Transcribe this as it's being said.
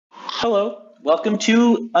Hello, welcome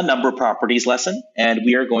to a number properties lesson, and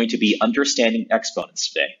we are going to be understanding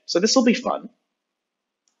exponents today. So this will be fun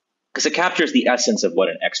because it captures the essence of what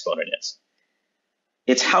an exponent is.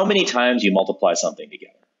 It's how many times you multiply something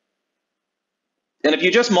together. And if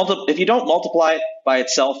you don't multiply it by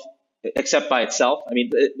itself, except by itself,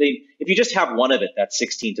 if you just have one of it, that's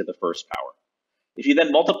 16 to the first power. If you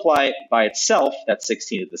then multiply it by itself, that's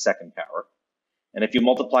 16 to the second power. And if you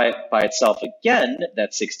multiply it by itself again,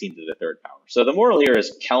 that's 16 to the third power. So the moral here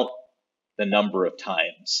is count the number of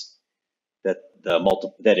times that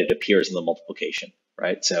it appears in the multiplication,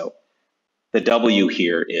 right? So the W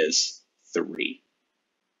here is 3.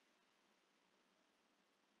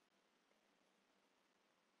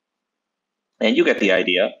 And you get the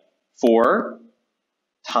idea. 4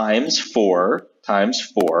 times 4 times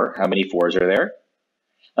 4. How many 4s are there?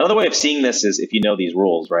 Another way of seeing this is if you know these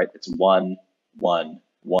rules, right? It's 1, 1,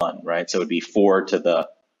 1, right? So it would be 4 to the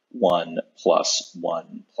 1 plus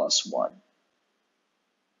 1 plus 1.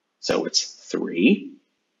 So it's 3.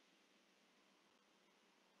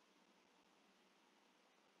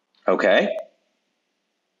 Okay.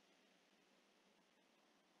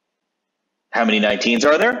 How many 19s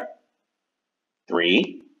are there?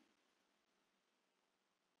 3.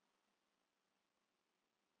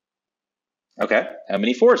 Okay. How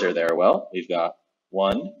many 4s are there? Well, we've got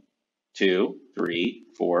 1, 2, 3,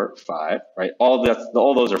 4, 5, right? All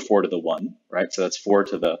those are 4 to the 1, right? So that's 4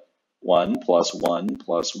 to the 1 plus 1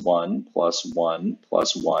 plus 1 plus 1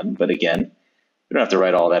 plus 1. But again, we don't have to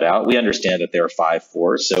write all that out. We understand that there are 5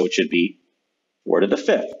 4s, so it should be 4 to the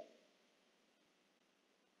 5th.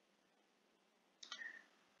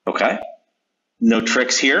 Okay. No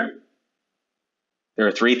tricks here. There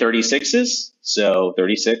are 3 36s, so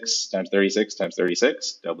 36 times 36 times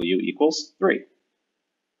 36, W equals 3.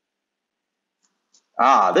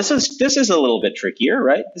 This is a little bit trickier,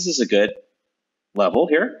 right? This is a good level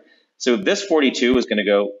here. So this 42 is going to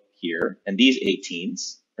go here, and these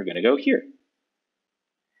 18s are going to go here.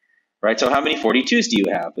 Right? So how many 42s do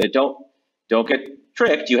you have? Don't get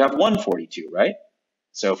tricked. You have one 42, right?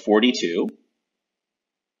 So 42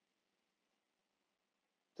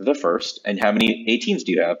 to the first, and how many 18s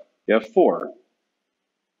do you have? You have 4.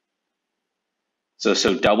 So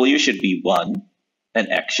W should be 1, and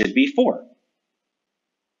X should be 4.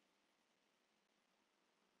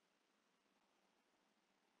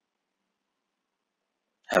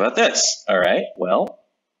 How about this? All right, well,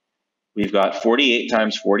 we've got 48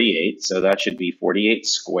 times 48, so that should be 48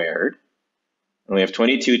 squared. And we have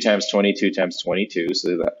 22 times 22 times 22,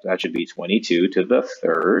 so that should be 22 to the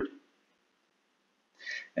third.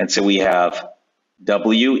 And so we have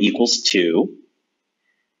W equals 2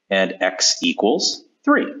 and X equals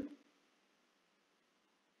 3.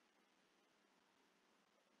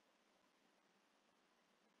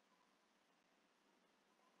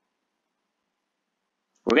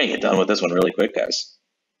 We're going to get done with this one really quick, guys.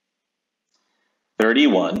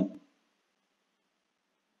 31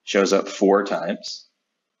 shows up 4 times.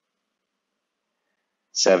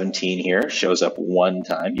 17 here shows up 1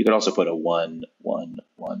 time. You could also put a 1, 1,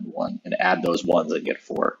 1, 1, and add those 1s and get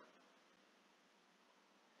 4.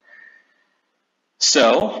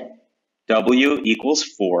 So W equals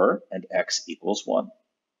 4 and X equals 1.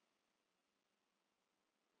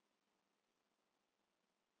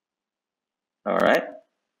 All right,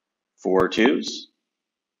 4 2s.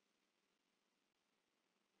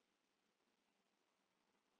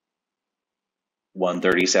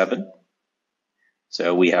 $137.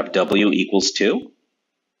 So we have W equals 2.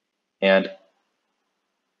 And,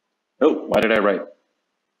 oh, why did I write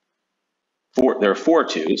 4? There are 4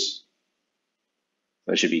 2s.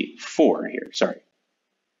 That should be 4 here, sorry.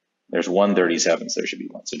 There's 137, so there should be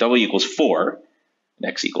 1. So W equals 4, and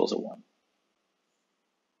X equals a 1.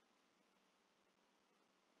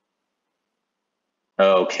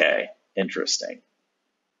 Okay, interesting.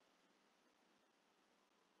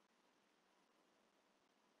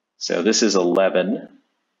 So this is 11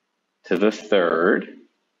 to the third.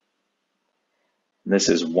 And this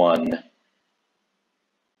is 1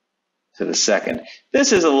 to the second.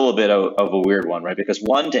 This is a little bit of a weird one, right? Because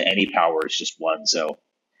 1 to any power is just 1. So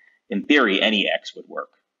in theory, any X would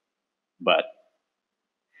work. But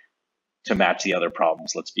to match the other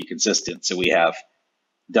problems, let's be consistent. So we have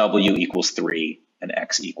W equals 3 and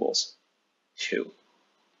X equals 2.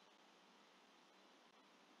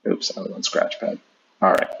 Oops, I was on Scratchpad.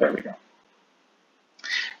 All right, there we go.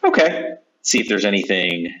 Okay, let's see if there's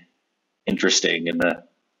anything interesting in the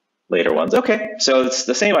later ones. Okay, so it's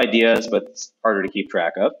the same ideas, but it's harder to keep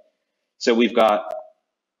track of. So we've got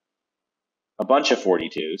a bunch of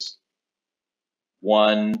 42s,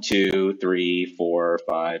 1, 2, 3, 4,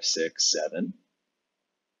 5, 6, 7,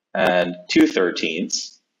 and 2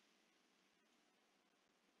 13ths.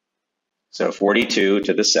 So 42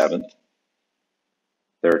 to the 7th,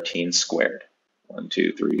 13 squared. 1,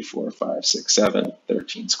 2, 3, 4, 5, 6, 7,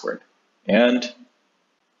 13 squared. And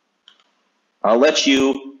I'll let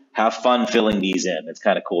you have fun filling these in. It's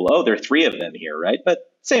kind of cool. Oh, there are 3 of them here, right?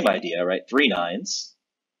 But same idea, right? 3 9s.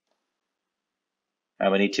 How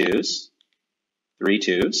many 2s? 3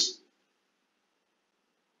 2s.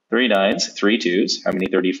 3 9s, 3 2s. How many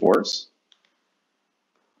 34s?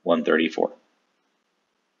 1 34.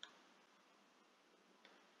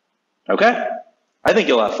 Okay, I think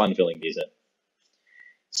you'll have fun filling these in.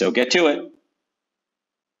 So get to it.